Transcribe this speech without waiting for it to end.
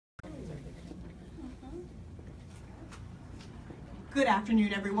Good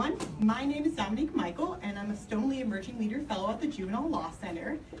afternoon, everyone. My name is Dominique Michael, and I'm a Stoneleigh Emerging Leader Fellow at the Juvenile Law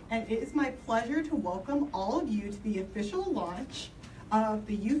Center. And it is my pleasure to welcome all of you to the official launch of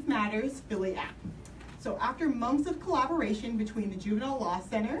the Youth Matters Philly app. So after months of collaboration between the Juvenile Law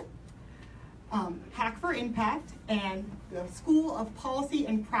Center, Hack for Impact, and the School of Policy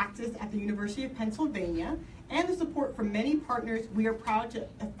and Practice at the University of Pennsylvania, and the support from many partners, we are proud to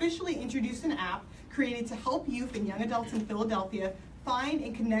officially introduce an app created to help youth and young adults in Philadelphia find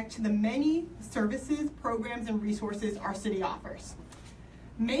and connect to the many services, programs, and resources our city offers.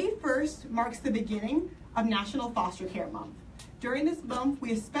 May 1st marks the beginning of National Foster Care Month. During this month,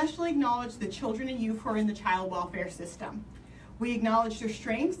 we especially acknowledge the children and youth who are in the child welfare system. We acknowledge their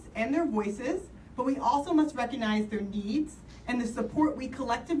strengths and their voices, but we also must recognize their needs and the support we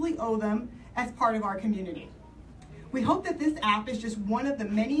collectively owe them as part of our community. We hope that this app is just one of the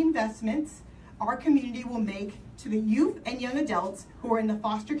many investments our community will make to the youth and young adults who are in the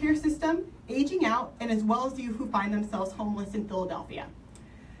foster care system, aging out, and as well as youth who find themselves homeless in Philadelphia.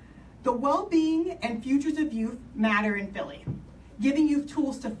 The well-being and futures of youth matter in Philly. Giving youth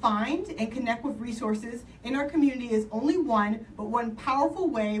tools to find and connect with resources in our community is only one powerful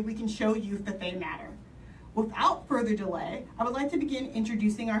way we can show youth that they matter. Without further delay, I would like to begin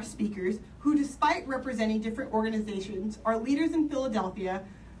introducing our speakers who, despite representing different organizations, are leaders in Philadelphia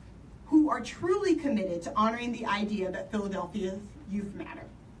who are truly committed to honoring the idea that Philadelphia's youth matter.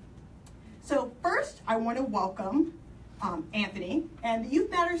 So first, I want to welcome Anthony, and the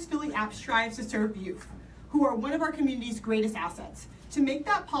Youth Matters Philly app strives to serve youth, who are one of our community's greatest assets. To make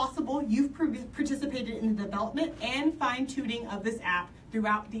that possible, youth participated in the development and fine-tuning of this app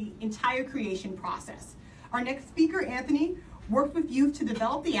throughout the entire creation process. Our next speaker, Anthony, worked with youth to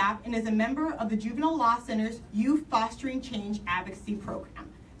develop the app and is a member of the Juvenile Law Center's Youth Fostering Change Advocacy Program.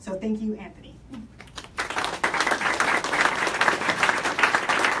 So thank you, Anthony.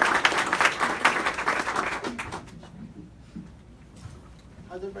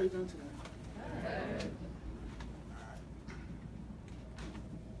 How's everybody doing today?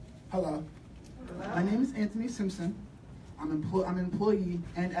 Hello. My name is Anthony Simpson. I'm an employee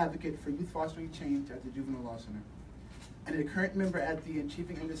and advocate for Youth Fostering Change at the Juvenile Law Center, and a current member at the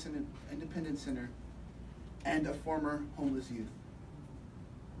Achieving Independence Center, and a former homeless youth.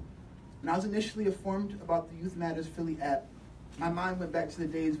 When I was initially informed about the Youth Matters Philly app, my mind went back to the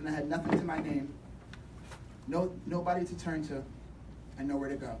days when I had nothing to my name, nobody to turn to, and nowhere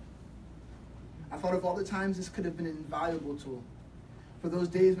to go. I thought of all the times this could have been an invaluable tool. For those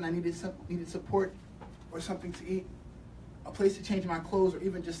days when I needed support or something to eat, a place to change my clothes, or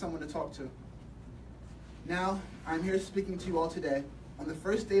even just someone to talk to. Now, I'm here speaking to you all today on the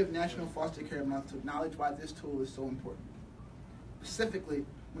first day of National Foster Care Month to acknowledge why this tool is so important. Specifically,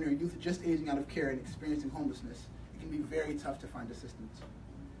 when you're a youth just aging out of care and experiencing homelessness, it can be very tough to find assistance.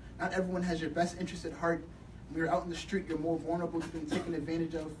 Not everyone has your best interest at heart. When you're out in the street, you're more vulnerable to being taken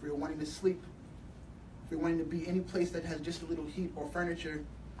advantage of, if you're wanting to sleep, if you're wanting to be any place that has just a little heat or furniture,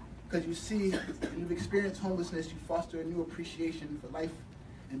 because you see, when you've experienced homelessness, you foster a new appreciation for life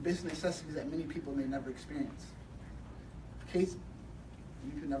and basic necessities that many people may never experience. Case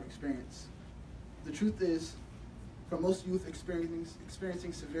you can never experience. The truth is, for most youth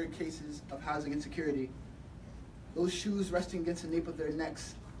experiencing severe cases of housing insecurity, those shoes resting against the nape of their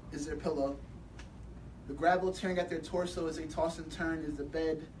necks is their pillow. The gravel tearing at their torso as they toss and turn is the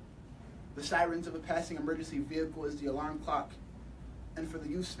bed. The sirens of a passing emergency vehicle is the alarm clock. And for the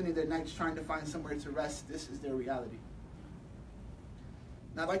youth spending their nights trying to find somewhere to rest, this is their reality.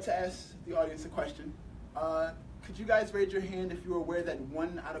 Now I'd like to ask the audience a question. Could you guys raise your hand if you were aware that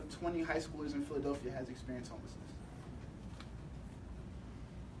 1 out of 20 high schoolers in Philadelphia has experienced homelessness?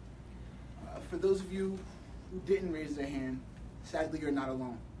 For those of you who didn't raise their hand, sadly you're not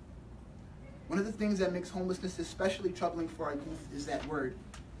alone. One of the things that makes homelessness especially troubling for our youth is that word,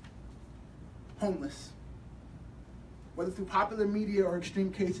 homeless. Whether through popular media or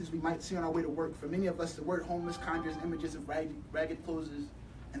extreme cases we might see on our way to work, for many of us the word homeless conjures images of ragged clothes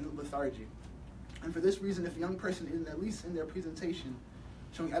and lethargy. And for this reason, if a young person isn't, at least in their presentation,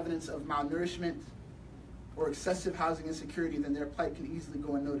 showing evidence of malnourishment or excessive housing insecurity, then their plight can easily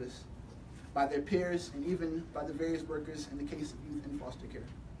go unnoticed by their peers and even by the various workers in the case of youth in foster care.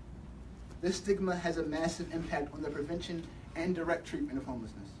 This stigma has a massive impact on the prevention and direct treatment of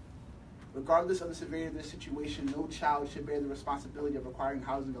homelessness. Regardless of the severity of their situation, no child should bear the responsibility of acquiring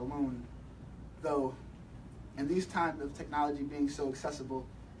housing alone, though in these times of technology being so accessible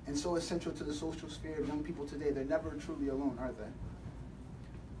and so essential to the social sphere of young people today, they're never truly alone, are they?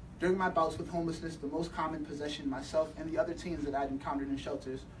 During my bouts with homelessness, the most common possession myself and the other teens that I'd encountered in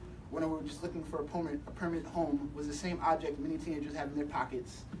shelters when we were just looking for a permanent home, was the same object many teenagers have in their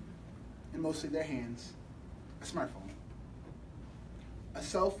pockets, and mostly their hands, a smartphone. A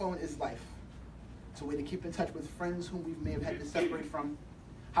cell phone is life. It's a way to keep in touch with friends whom we may have had to separate from,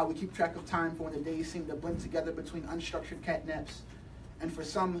 how we keep track of time for when the days seem to blend together between unstructured cat naps, and for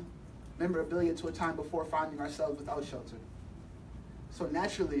some, memorabilia to a time before finding ourselves without shelter. So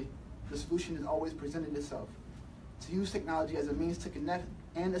naturally, the solution has always presented itself, to use technology as a means to connect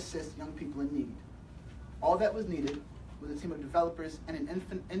and assist young people in need. All that was needed was a team of developers and an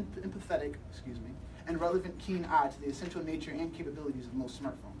empathetic, and relevant keen eye to the essential nature and capabilities of most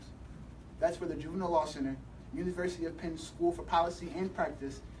smartphones. That's where the Juvenile Law Center, University of Penn School for Policy and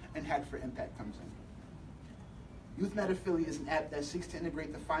Practice, and Hack for Impact comes in. Youth Matter Philly is an app that seeks to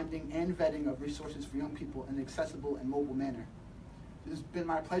integrate the finding and vetting of resources for young people in an accessible and mobile manner. It has been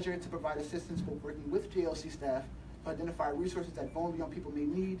my pleasure to provide assistance while working with JLC staff to identify resources that vulnerable young people may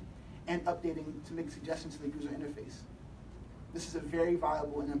need and updating to make suggestions to the user interface. This is a very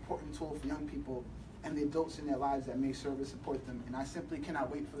valuable and important tool for young people and the adults in their lives that may serve and support them, and I simply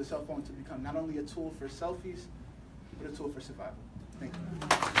cannot wait for the cell phone to become not only a tool for selfies, but a tool for survival. Thank you.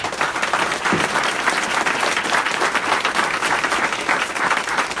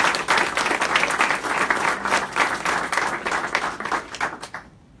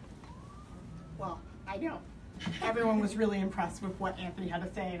 Everyone was really impressed with what Anthony had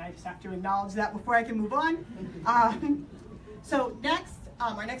to say, and I just have to acknowledge that before I can move on. So next,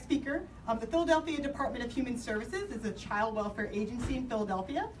 our next speaker, the Philadelphia Department of Human Services is a child welfare agency in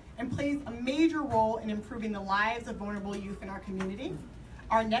Philadelphia and plays a major role in improving the lives of vulnerable youth in our community.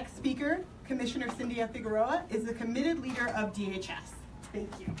 Our next speaker, Commissioner Cynthia Figueroa, is the committed leader of DHS. Thank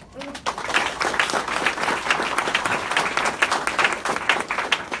you.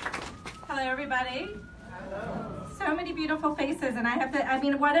 Hello, everybody. So many beautiful faces,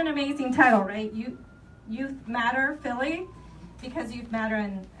 and what an amazing title, right? Youth Matter Philly, because youth matter,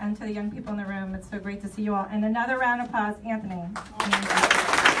 and to the young people in the room, it's so great to see you all. And another round of applause, Anthony.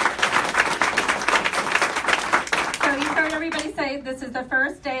 So you heard everybody say this is the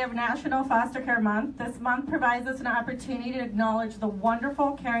first day of National Foster Care Month. This month provides us an opportunity to acknowledge the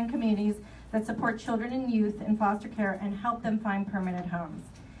wonderful caring communities that support children and youth in foster care and help them find permanent homes.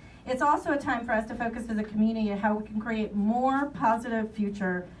 It's also a time for us to focus as a community on how we can create more positive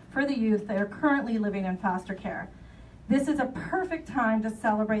future for the youth that are currently living in foster care. This is a perfect time to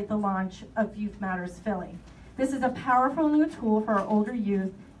celebrate the launch of Youth Matters Philly. This is a powerful new tool for our older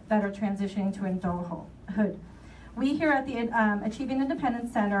youth that are transitioning to adulthood. We here at the Achieving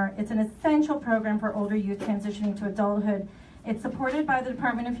Independence Center, it's an essential program for older youth transitioning to adulthood. It's supported by the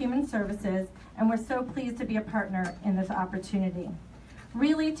Department of Human Services, and we're so pleased to be a partner in this opportunity.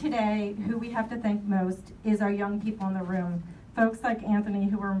 Really today, who we have to thank most is our young people in the room, folks like Anthony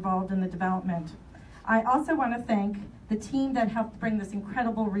who were involved in the development. I also want to thank the team that helped bring this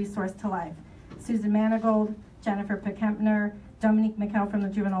incredible resource to life. Susan Manigold, Jennifer Pickempner, Dominique McHale from the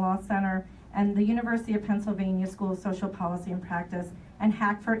Juvenile Law Center, and the University of Pennsylvania School of Social Policy and Practice, and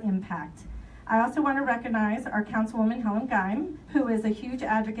Hack for Impact. I also want to recognize our Councilwoman Helen Geim, who is a huge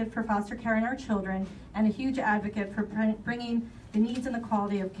advocate for foster care and our children, and a huge advocate for bringing the needs and the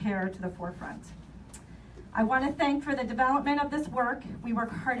quality of care to the forefront. I want to thank for the development of this work. We work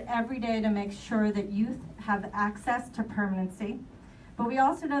hard every day to make sure that youth have access to permanency, but we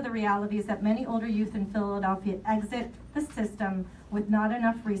also know the reality is that many older youth in Philadelphia exit the system with not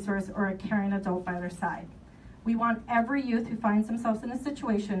enough resource or a caring adult by their side. We want every youth who finds themselves in a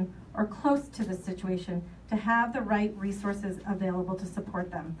situation or close to this situation to have the right resources available to support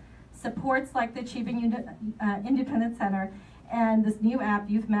them. Supports like the Achieving Independence Center and this new app,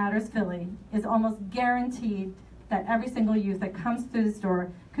 Youth Matters Philly, is almost guaranteed that every single youth that comes through this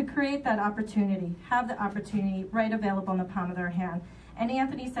door could create that opportunity, have the opportunity right available in the palm of their hand. And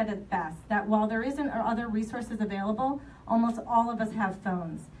Anthony said it best, that while there isn't other resources available, almost all of us have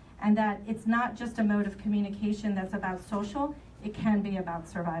phones. And that it's not just a mode of communication that's about social, it can be about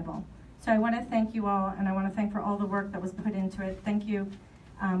survival. So I want to thank you all, and I want to thank for all the work that was put into it. Thank you,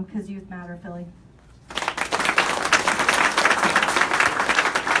 because Youth Matter Philly.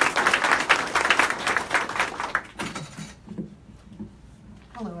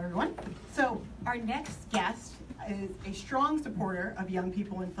 Hello, everyone. So our next guest is a strong supporter of young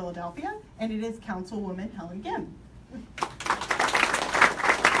people in Philadelphia, and it is Councilwoman Helen Geim.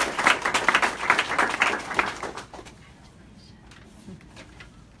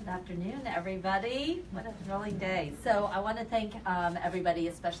 Good afternoon, everybody. What a thrilling day. So I want to thank everybody,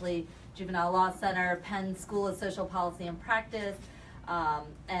 especially Juvenile Law Center, Penn School of Social Policy and Practice,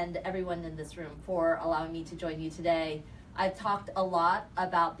 and everyone in this room for allowing me to join you today I've talked a lot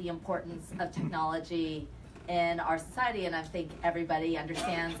about the importance of technology in our society, and I think everybody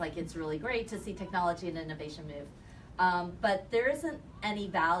understands, like, it's really great to see technology and innovation move. But there isn't any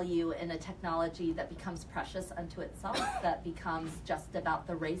value in a technology that becomes precious unto itself, that becomes just about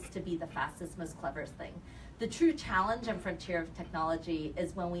the race to be the fastest, most cleverest thing. The true challenge and frontier of technology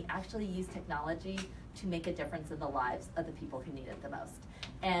is when we actually use technology to make a difference in the lives of the people who need it the most.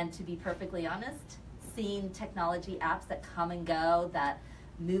 And to be perfectly honest, seeing technology apps that come and go, that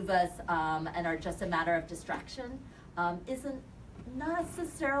move us and are just a matter of distraction, isn't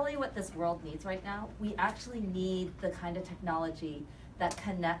necessarily what this world needs right now. We actually need the kind of technology that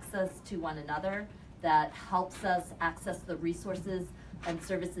connects us to one another, that helps us access the resources and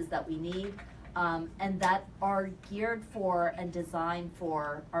services that we need, and that are geared for and designed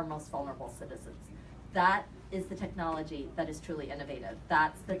for our most vulnerable citizens. That is the technology that is truly innovative.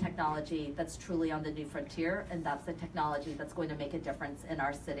 That's the technology that's truly on the new frontier, and that's the technology that's going to make a difference in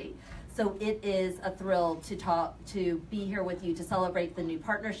our city. So it is a thrill to be here with you to celebrate the new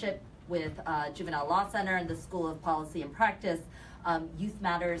partnership with Juvenile Law Center and the School of Policy and Practice. Youth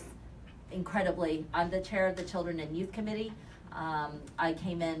Matters, incredibly. I'm the chair of the Children and Youth Committee. I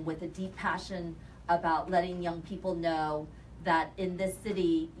came in with a deep passion about letting young people know that in this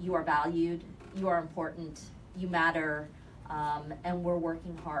city you are valued, you are important, you matter, and we're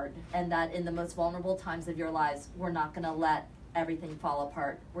working hard. And that in the most vulnerable times of your lives, we're not gonna let everything fall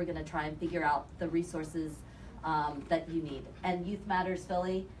apart. We're gonna try and figure out the resources that you need. And Youth Matters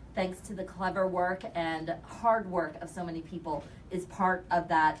Philly, thanks to the clever work and hard work of so many people, is part of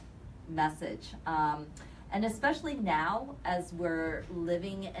that message. And especially now, as we're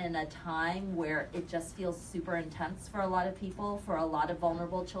living in a time where it just feels super intense for a lot of people, for a lot of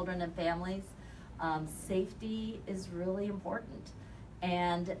vulnerable children and families, safety is really important.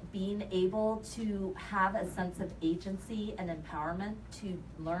 And being able to have a sense of agency and empowerment to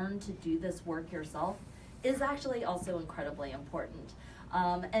learn to do this work yourself is actually also incredibly important.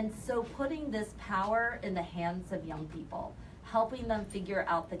 And so putting this power in the hands of young people, helping them figure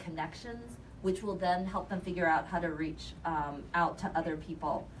out the connections, which will then help them figure out how to reach out to other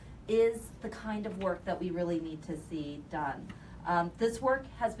people, is the kind of work that we really need to see done. This work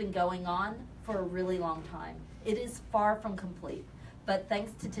has been going on for a really long time. It is far from complete, but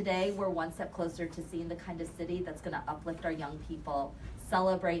thanks to today, we're one step closer to seeing the kind of city that's gonna uplift our young people,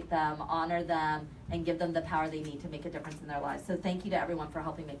 celebrate them, honor them, and give them the power they need to make a difference in their lives. So thank you to everyone for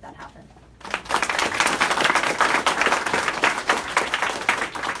helping make that happen.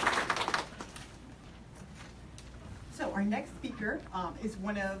 So our next speaker is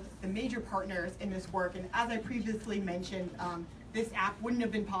one of the major partners in this work, and as I previously mentioned, this app wouldn't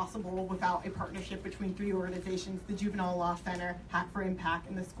have been possible without a partnership between three organizations: the Juvenile Law Center, Hack for Impact,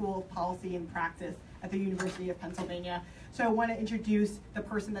 and the School of Policy and Practice at the University of Pennsylvania. So I want to introduce the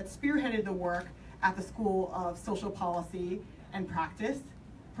person that spearheaded the work at the School of Social Policy and Practice,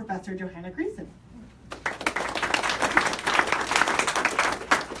 Professor Johanna Greason.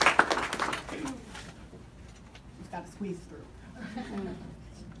 Got to squeeze through.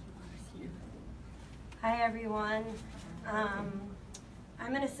 Hi everyone.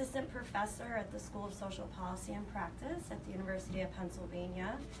 I'm an assistant professor at the School of Social Policy and Practice at the University of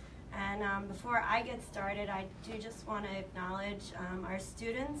Pennsylvania. And before I get started, I do just want to acknowledge our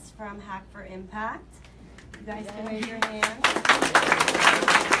students from Hack for Impact. You guys can raise your hands.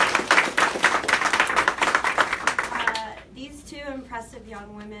 These two impressive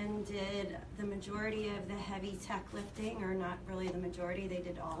young women did the majority of the heavy tech lifting, or not really the majority, they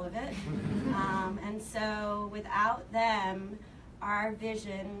did all of it. And so without them, our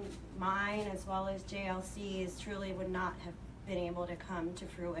vision, mine as well as JLC's, truly would not have been able to come to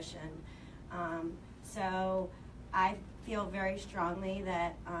fruition. So I feel very strongly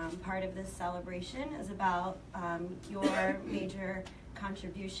that part of this celebration is about your major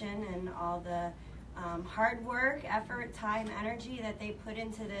contribution and all the hard work, effort, time, energy that they put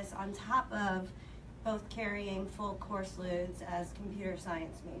into this, on top of both carrying full course loads as computer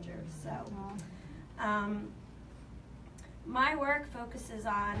science majors. So my work focuses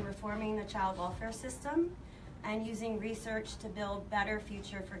on reforming the child welfare system and using research to build better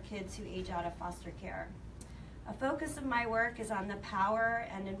future for kids who age out of foster care. A focus of my work is on the power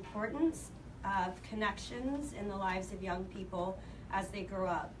and importance of connections in the lives of young people as they grow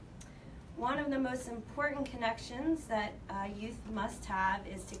up. One of the most important connections that youth must have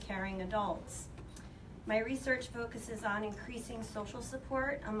is to caring adults. My research focuses on increasing social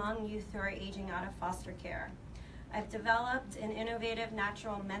support among youth who are aging out of foster care. I've developed an innovative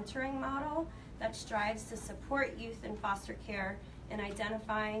natural mentoring model that strives to support youth in foster care in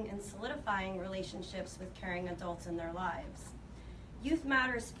identifying and solidifying relationships with caring adults in their lives. Youth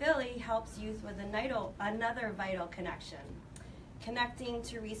Matters Philly helps youth with another vital connection, connecting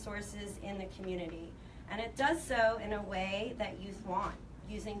to resources in the community. And it does so in a way that youth want,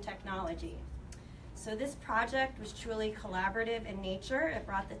 using technology. So this project was truly collaborative in nature. It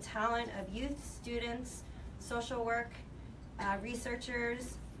brought the talent of youth, students, social work,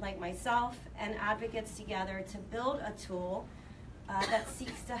 researchers like myself, and advocates together to build a tool that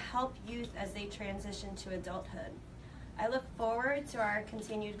seeks to help youth as they transition to adulthood. I look forward to our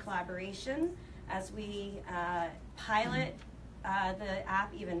continued collaboration as we pilot the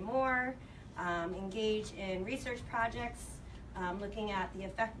app even more, engage in research projects, looking at the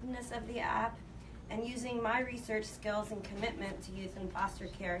effectiveness of the app, and using my research skills and commitment to youth in foster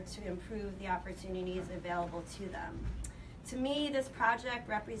care to improve the opportunities available to them. To me, this project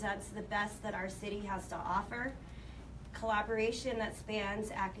represents the best that our city has to offer, collaboration that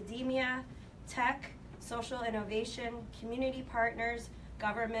spans academia, tech, social innovation, community partners,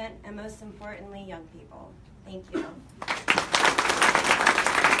 government, and most importantly, young people. Thank you.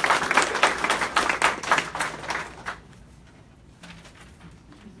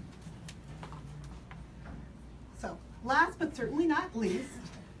 So, last but certainly not least,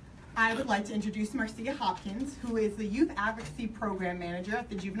 I would like to introduce Marcia Hopkins, who is the Youth Advocacy Program Manager at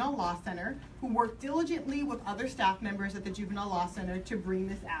the Juvenile Law Center, who worked diligently with other staff members at the Juvenile Law Center to bring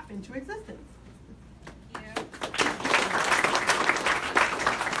this app into existence.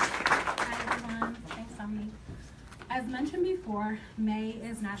 Hi everyone, thanks Dominique. As mentioned before, May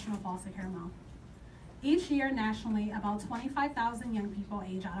is National Foster Care Month. Each year nationally, about 25,000 young people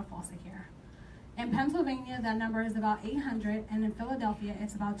age out of foster care. In Pennsylvania, that number is about 800, and in Philadelphia,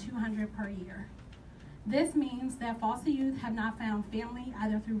 it's about 200 per year. This means that foster youth have not found family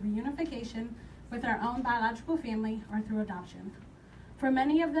either through reunification with their own biological family or through adoption. For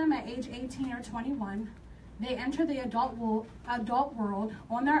many of them at age 18 or 21, they enter the adult world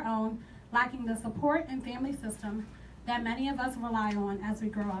on their own, lacking the support and family system that many of us rely on as we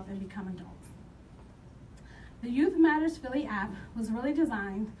grow up and become adults. The Youth Matters Philly app was really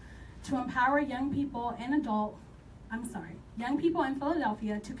designed to empower young people in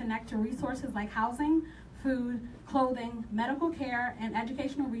Philadelphia to connect to resources like housing, food, clothing, medical care, and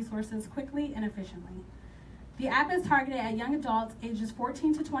educational resources quickly and efficiently. The app is targeted at young adults ages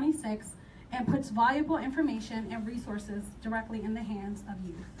 14 to 26 and puts valuable information and resources directly in the hands of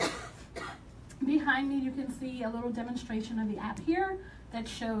youth. Behind me, you can see a little demonstration of the app here that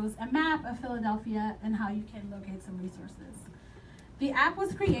shows a map of Philadelphia and how you can locate some resources. The app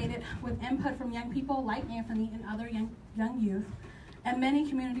was created with input from young people like Anthony and other young youth and many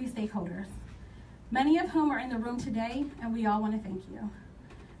community stakeholders, many of whom are in the room today, and we all want to thank you.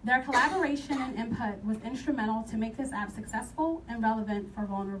 Their collaboration and input was instrumental to make this app successful and relevant for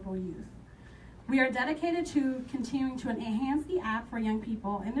vulnerable youth. We are dedicated to continuing to enhance the app for young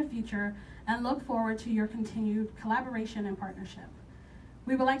people in the future and look forward to your continued collaboration and partnership.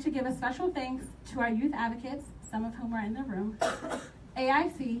 We would like to give a special thanks to our youth advocates, some of whom are in the room,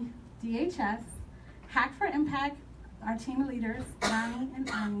 AIC, DHS, Hack for Impact, our team leaders, Ronnie and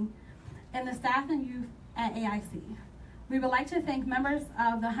Annie, and the staff and youth at AIC. We would like to thank members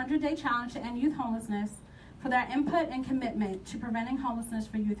of the 100-Day Challenge to End Youth Homelessness for their input and commitment to preventing homelessness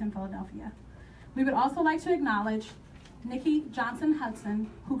for youth in Philadelphia. We would also like to acknowledge Nikki Johnson-Hudson,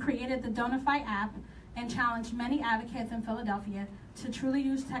 who created the Donify app and challenged many advocates in Philadelphia to truly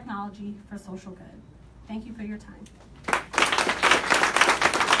use technology for social good. Thank you for your time.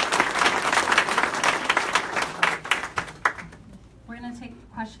 We're going to take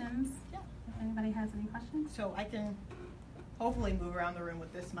questions. Yeah. If anybody has any questions. So I can hopefully move around the room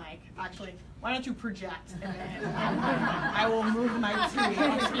with this mic. Actually, why don't you project, and then I will move my two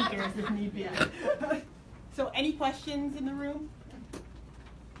speakers if need be. So any questions in the room?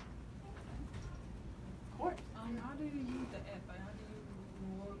 Of course. How do you use the app?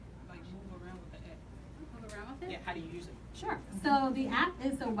 How do you move around with the app? Move around with it? Yeah, how do you use it? Sure. So the app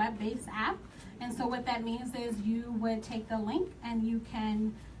is a web-based app, and so what that means is you would take the link and you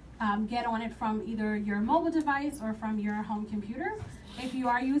can get on it from either your mobile device or from your home computer. If you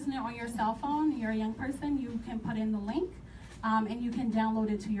are using it on your cell phone, you're a young person, you can put in the link and you can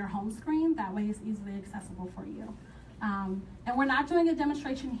download it to your home screen. That way it's easily accessible for you. And we're not doing a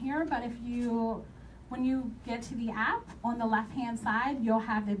demonstration here, but when you get to the app, on the left-hand side, you'll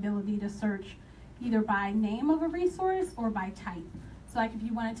have the ability to search either by name of a resource or by type. So like if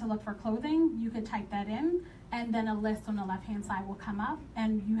you wanted to look for clothing, you could type that in, and then a list on the left-hand side will come up,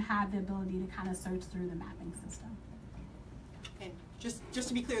 and you have the ability to kind of search through the mapping system. And just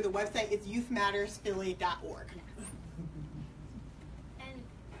to be clear, the website is youthmattersphilly.org.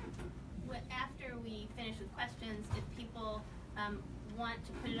 we finish with questions, if people want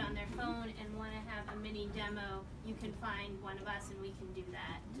to put it on their phone and want to have a mini demo, you can find one of us and we can do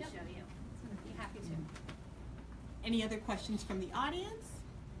that to show you. I'd be happy to. Any other questions from the audience?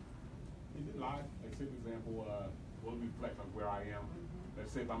 Is it live? Like, say, for example, will it reflect on where I am?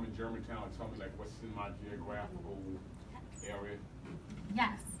 Let's say if I'm in Germantown, tell me like what's in my geographical area.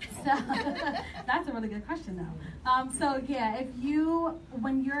 Yes, so that's a really good question though. So yeah, if you,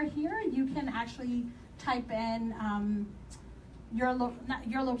 when you're here, you can actually type in your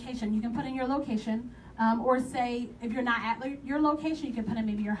location. You can put in your location, or say if you're not at your location, you can put in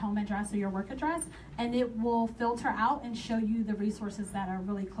maybe your home address or your work address, and it will filter out and show you the resources that are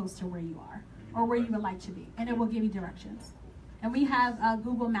really close to where you are or where you would like to be, and it will give you directions. And we have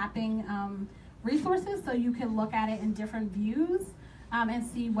Google Mapping resources, so you can look at it in different views and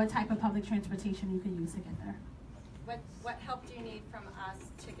see what type of public transportation you can use to get there. What help do you need from us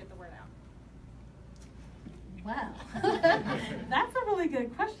to get the word out? Wow, that's a really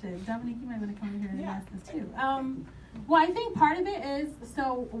good question. Dominique, you might want to come over here and ask this too. Well, I think part of it is,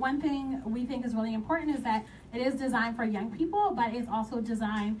 so one thing we think is really important is that it is designed for young people, but it's also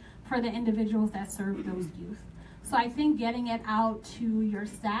designed for the individuals that serve those youth. So I think getting it out to your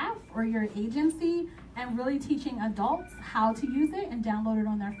staff or your agency and really teaching adults how to use it and download it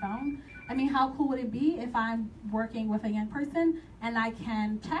on their phone. I mean, how cool would it be if I'm working with a young person and I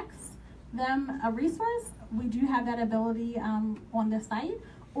can text them a resource? We do have that ability on the site.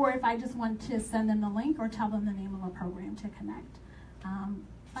 Or if I just want to send them the link or tell them the name of a program to connect.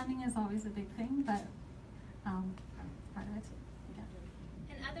 Funding is always a big thing, but part of it too.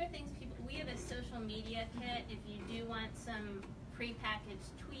 Yeah. And other things, we have a social media kit. If you do want some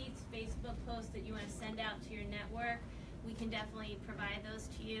prepackaged tweets, Facebook posts that you want to send out to your network, we can definitely provide those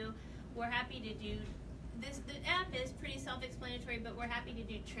to you. We're happy to do this. The app is pretty self-explanatory, but we're happy to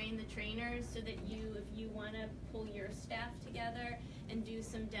do train the trainers so that you, if you want to pull your staff together and do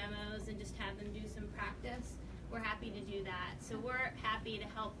some demos and just have them do some practice, we're happy to do that. So we're happy to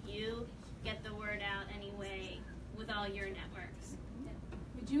help you get the word out anyway with all your networks.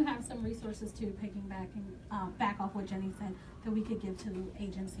 We do have some resources too, picking back and back off what Jenny said, that we could give to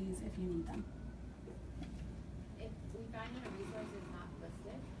agencies if you need them. If we find that a resource is not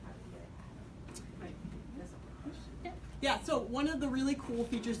listed, how do we get it added? Yeah, so one of the really cool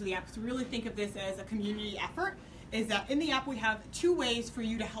features of the app, because we really think of this as a community effort, is that in the app we have 2 ways for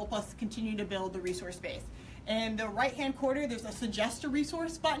you to help us continue to build the resource base. In the right-hand corner, there's a suggest a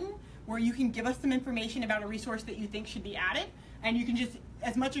resource button where you can give us some information about a resource that you think should be added. And you can just,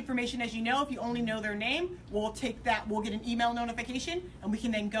 as much information as you know, if you only know their name, we'll take that, we'll get an email notification, and we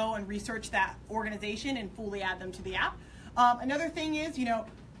can then go and research that organization and fully add them to the app. Another thing is, you know,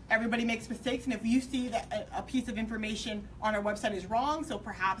 everybody makes mistakes, and if you see that a piece of information on our website is wrong, so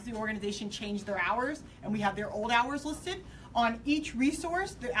perhaps the organization changed their hours and we have their old hours listed, on each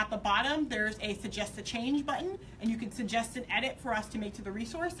resource, at the bottom, there's a suggest a change button, and you can suggest an edit for us to make to the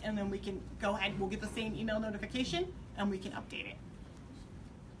resource, and then we can go ahead, we'll get the same email notification, and we can update it.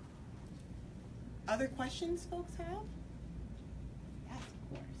 Other questions folks have? Yes,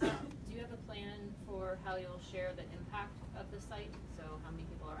 of course. Do you have a plan for how you'll share the impact of the site? So how many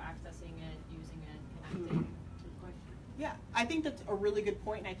people are accessing it, using it, connecting? Yeah, I think that's a really good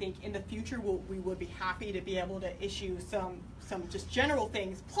point, and I think in the future we would be happy to be able to issue some just general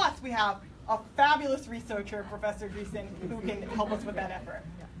things. Plus, we have a fabulous researcher, Professor Dreesen, who can help us with that effort.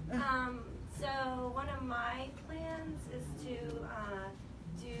 So one of my plans is to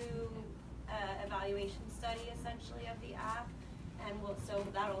do an evaluation study, essentially, of the app, and so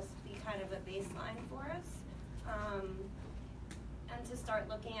that'll be kind of a baseline for us, and to start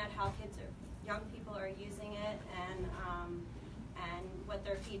looking at how young people are using it, and what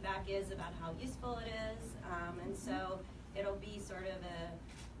their feedback is about how useful it is, and so it'll be sort of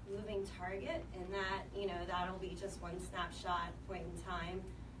a moving target in that, you know, that'll be just one snapshot, point in time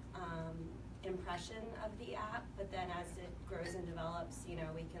impression of the app, but then as it grows and develops, you know,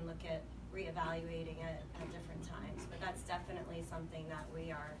 we can look at reevaluating it at different times, but that's definitely something that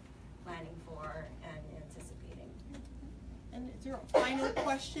we are planning for and anticipating. And is there a final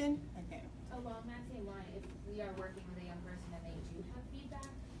question? Okay. Along that same line, if we are working with a young person and they do have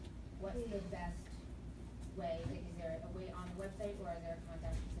feedback, what's the best way? Like, is there a way on the website, or are there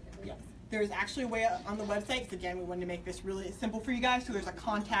contacts specifically? Yes. There's actually a way on the website, because again, we wanted to make this really simple for you guys, so there's a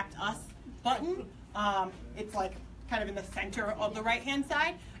contact us button. It's like kind of in the center of the right-hand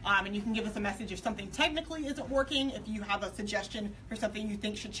side, and you can give us a message if something technically isn't working, if you have a suggestion for something you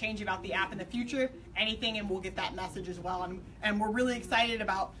think should change about the app in the future, anything, and we'll get that message as well. And we're really excited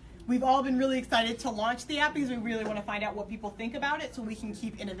about, we've all been really excited to launch the app because we really want to find out what people think about it so we can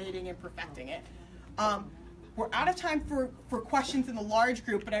keep innovating and perfecting it. We're out of time for questions in the large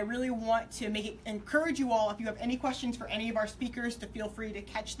group, but I really want to encourage you all, if you have any questions for any of our speakers, to feel free to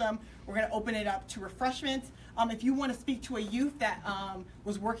catch them. We're going to open it up to refreshments. If you want to speak to a youth that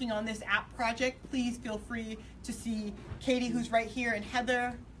was working on this app project, please feel free to see Katie, who's right here, and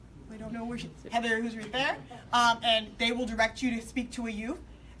Heather. We don't know where Heather, who's right there, and they will direct you to speak to a youth.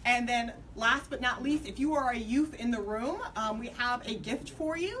 And then last but not least, if you are a youth in the room, we have a gift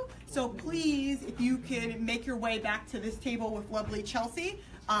for you. So please, if you could make your way back to this table with lovely Chelsea.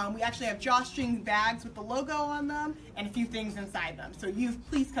 We actually have drawstring bags with the logo on them and a few things inside them. So youth,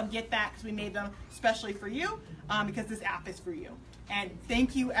 please come get that because we made them especially for you because this app is for you. And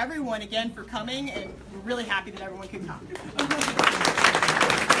thank you everyone again for coming, and we're really happy that everyone could come.